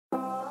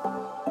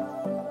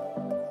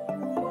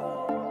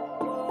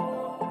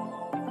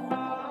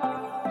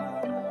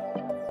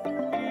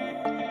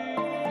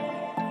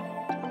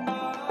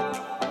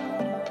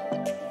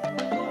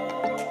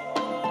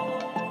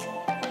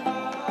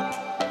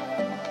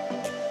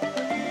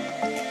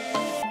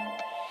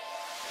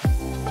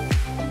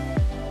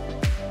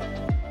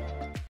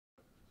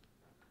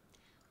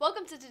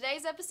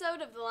today's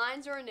episode of the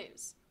Lions Roar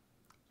News.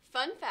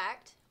 Fun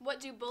fact, what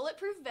do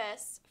bulletproof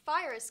vests,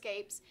 fire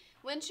escapes,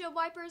 windshield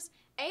wipers,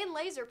 and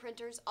laser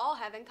printers all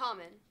have in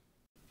common?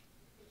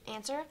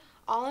 Answer,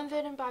 all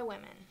invented by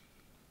women.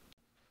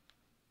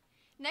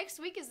 Next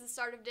week is the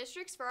start of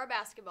districts for our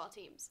basketball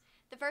teams.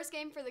 The first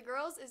game for the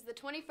girls is the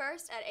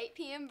 21st at 8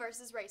 p.m.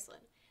 versus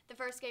Raceland. The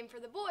first game for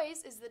the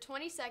boys is the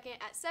 22nd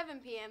at 7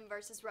 p.m.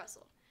 versus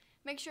Russell.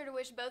 Make sure to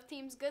wish both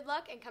teams good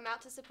luck and come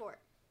out to support.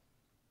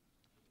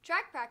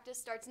 Track practice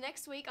starts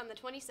next week on the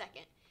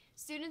 22nd.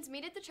 Students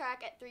meet at the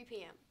track at 3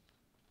 p.m.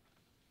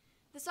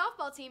 The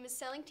softball team is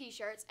selling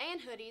t-shirts and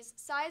hoodies,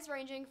 size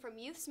ranging from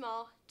youth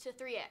small to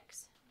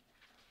 3X.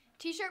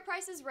 T-shirt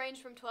prices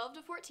range from $12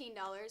 to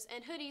 $14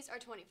 and hoodies are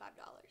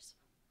 $25.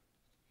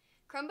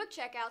 Chromebook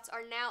checkouts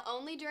are now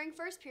only during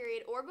first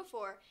period or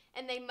before,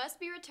 and they must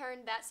be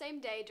returned that same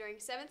day during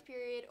 7th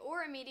period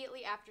or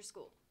immediately after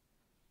school.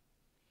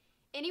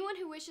 Anyone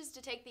who wishes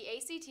to take the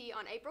ACT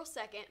on April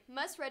 2nd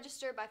must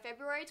register by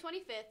February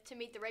 25th to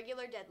meet the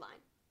regular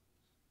deadline.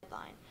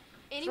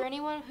 For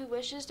anyone who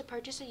wishes to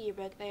purchase a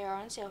yearbook, they are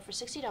on sale for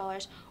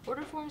 $60.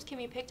 Order forms can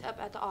be picked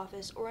up at the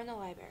office or in the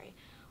library.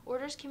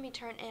 Orders can be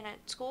turned in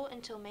at school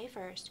until May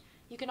 1st.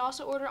 You can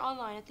also order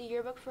online at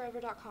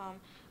theyearbookforever.com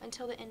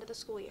until the end of the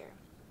school year.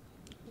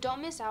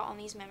 Don't miss out on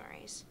these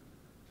memories.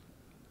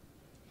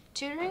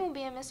 Tutoring will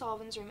be in Miss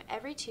Sullivan's room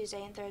every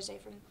Tuesday and Thursday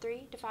from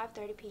 3 to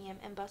 5:30 p.m.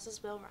 and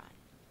buses will run.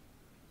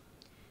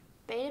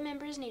 Beta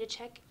members need to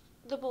check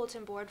the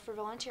bulletin board for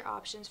volunteer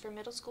options for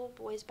middle school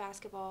boys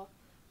basketball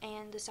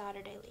and the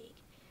Saturday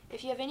League.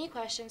 If you have any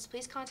questions,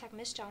 please contact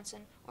Miss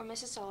Johnson or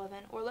Mrs.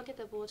 Sullivan or look at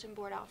the bulletin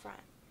board out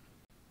front.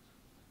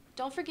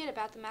 Don't forget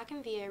about the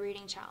Mackenvia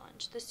Reading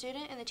Challenge. The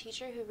student and the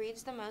teacher who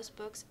reads the most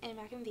books in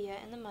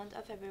Mackenvia in the month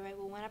of February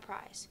will win a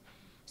prize.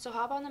 So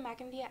hop on the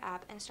Mackenvia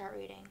app and start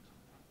reading.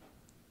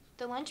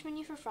 The lunch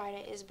menu for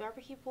Friday is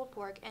barbecue pulled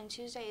pork and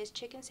Tuesday is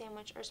chicken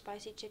sandwich or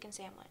spicy chicken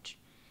sandwich.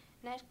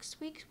 Next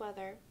week's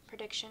weather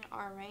prediction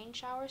are rain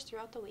showers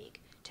throughout the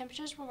week.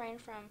 Temperatures will range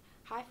from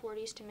high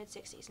 40s to mid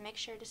 60s. Make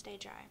sure to stay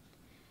dry.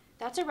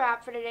 That's a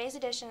wrap for today's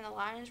edition of the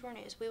Lions Roar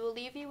News. We will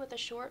leave you with a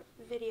short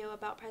video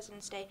about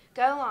President's Day.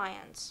 Go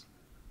Lions!